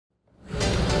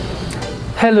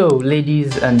Hello,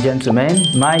 ladies and gentlemen,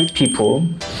 my people.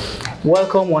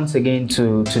 Welcome once again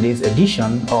to today's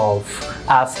edition of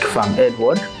Ask from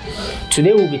Edward.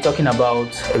 Today we'll be talking about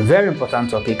a very important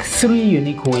topic: 3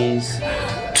 unique ways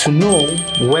to know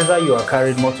whether you are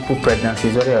carrying multiple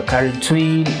pregnancies, whether you're carrying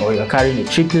twin, or you're carrying a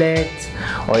triplet,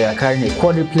 or you're carrying a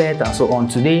quadruplet, and so on.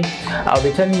 Today I'll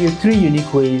be telling you 3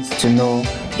 unique ways to know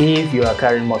if you are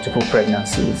carrying multiple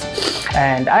pregnancies.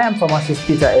 And I am pharmacist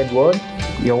Peter Edward,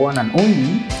 your one and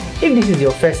only. If this is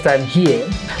your first time here,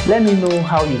 let me know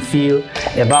how you feel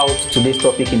about today's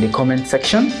topic in the comment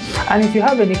section. And if you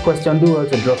have any question, do well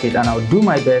to drop it and I'll do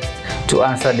my best to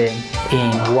answer them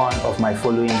in one of my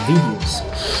following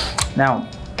videos. Now,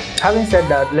 having said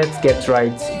that, let's get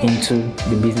right into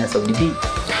the business of the day.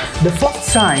 The first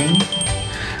sign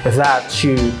that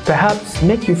should perhaps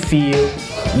make you feel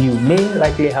you may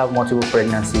likely have multiple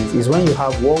pregnancies is when you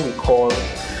have what we call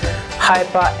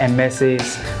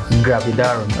hyperemesis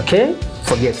gravidarum. Okay,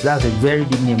 forget, that's a very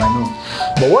big name, I know,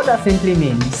 but what that simply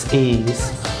means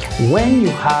is when you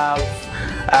have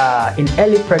in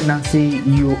early pregnancy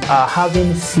you are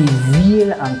having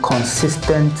severe and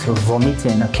consistent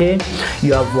vomiting. Okay,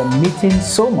 you are vomiting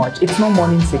so much. It's not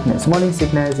morning sickness. Morning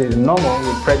sickness is normal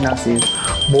with pregnancies,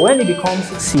 but when it becomes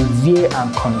severe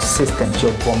and consistent,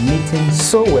 you're vomiting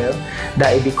so well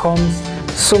that it becomes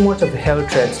so much of a health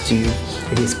threat to you,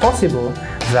 it is possible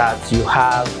that you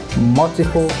have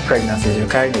multiple pregnancies. You're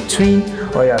carrying a twin,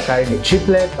 or you're carrying a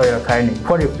triplet, or you're carrying a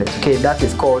quadruplet. Okay, that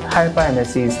is called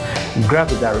hyperemesis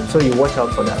gravidarum. So you watch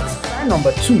out for that. Sign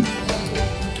number 2: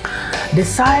 the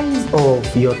size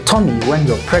of your tummy when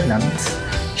you're pregnant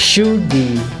should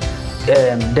be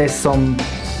there's some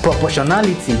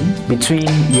proportionality between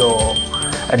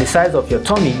the size of your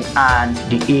tummy and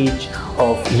the age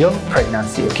of your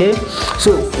pregnancy. Okay,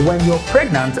 so when you're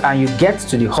pregnant and you get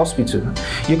to the hospital,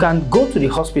 you can go to the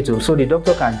hospital so the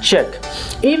doctor can check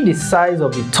if the size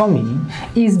of the tummy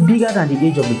is bigger than the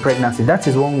age of the pregnancy. That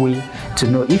is one way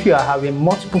to know if you are having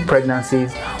multiple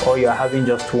pregnancies, or you are having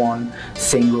just one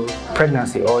single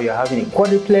pregnancy, or you're having a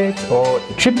quadruplet or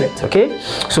a triplet. Okay,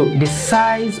 so the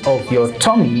size of your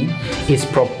tummy is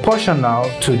proportional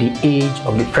to the age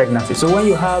of the pregnancy. So when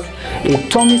you have a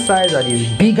tummy size that is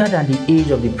bigger than the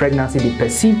age of the pregnancy, the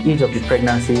perceived age of the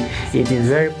pregnancy, it is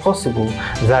very possible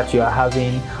that you are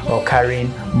having or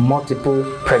carrying multiple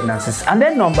pregnancies. And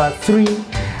then number 3,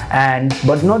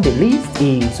 but not the least,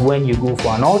 is when you go for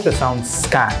an ultrasound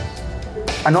scan.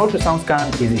 An ultrasound scan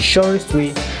is the surest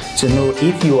way to know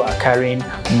if you are carrying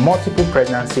multiple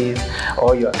pregnancies,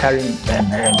 or you are carrying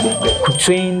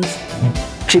twins,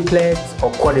 triplets,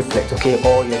 or quadruplets. Okay,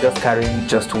 or you're just carrying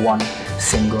just one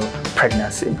single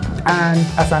pregnancy. And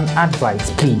as an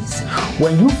advice, please,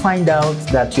 when you find out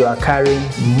that you are carrying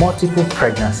multiple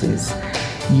pregnancies,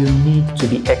 you need to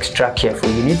be extra careful.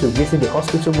 You need to visit the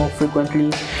hospital more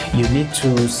frequently. You need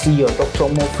to see your doctor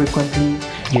more frequently.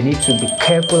 You need to be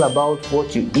careful about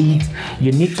what you eat.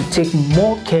 You need to take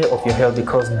more care of your health,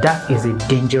 because that is a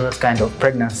dangerous kind of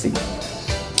pregnancy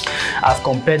as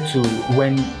compared to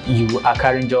when you are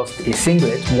carrying just a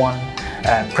singlet, one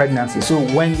pregnancy. So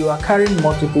when you are carrying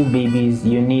multiple babies,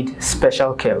 you need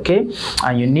special care. Okay,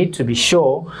 and you need to be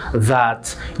sure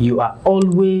that you are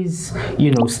always,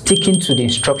 sticking to the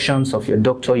instructions of your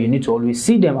doctor. You need to always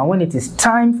see them, and when it is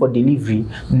time for delivery,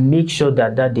 make sure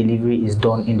that delivery is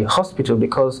done in the hospital,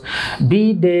 because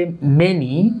be there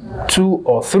many, 2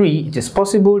 or 3, it is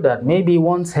possible that maybe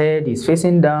one's head is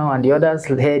facing down and the other's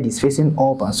head is facing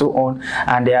up, and so on,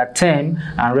 and they are tame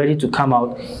and ready to come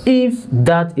out. If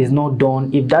that is not done,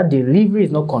 if that delivery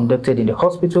is not conducted in the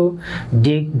hospital,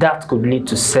 that could lead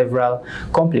to several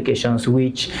complications,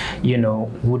 which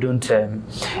wouldn't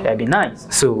be nice.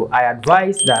 So I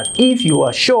advise that if you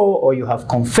are sure, or you have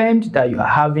confirmed that you are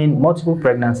having multiple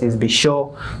pregnancies, be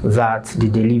sure that the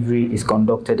delivery is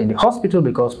conducted in the hospital,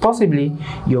 because possibly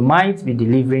you might be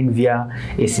delivering via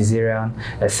a cesarean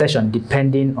section,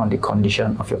 depending on the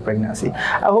condition of your pregnancy.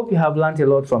 I hope you have learned a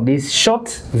lot from this short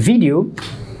video.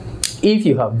 If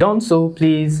you have done so,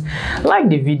 please like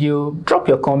the video, drop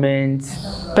your comments,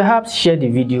 perhaps share the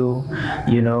video,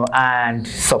 and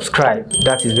subscribe.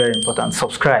 That is very important.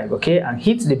 Subscribe, okay, and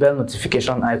hit the bell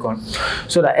notification icon,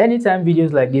 so that anytime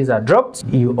videos like these are dropped,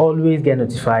 you always get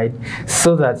notified,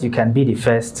 so that you can be the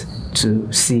first to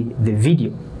see the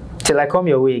video. Till I come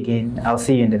your way again, I'll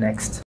see you in the next.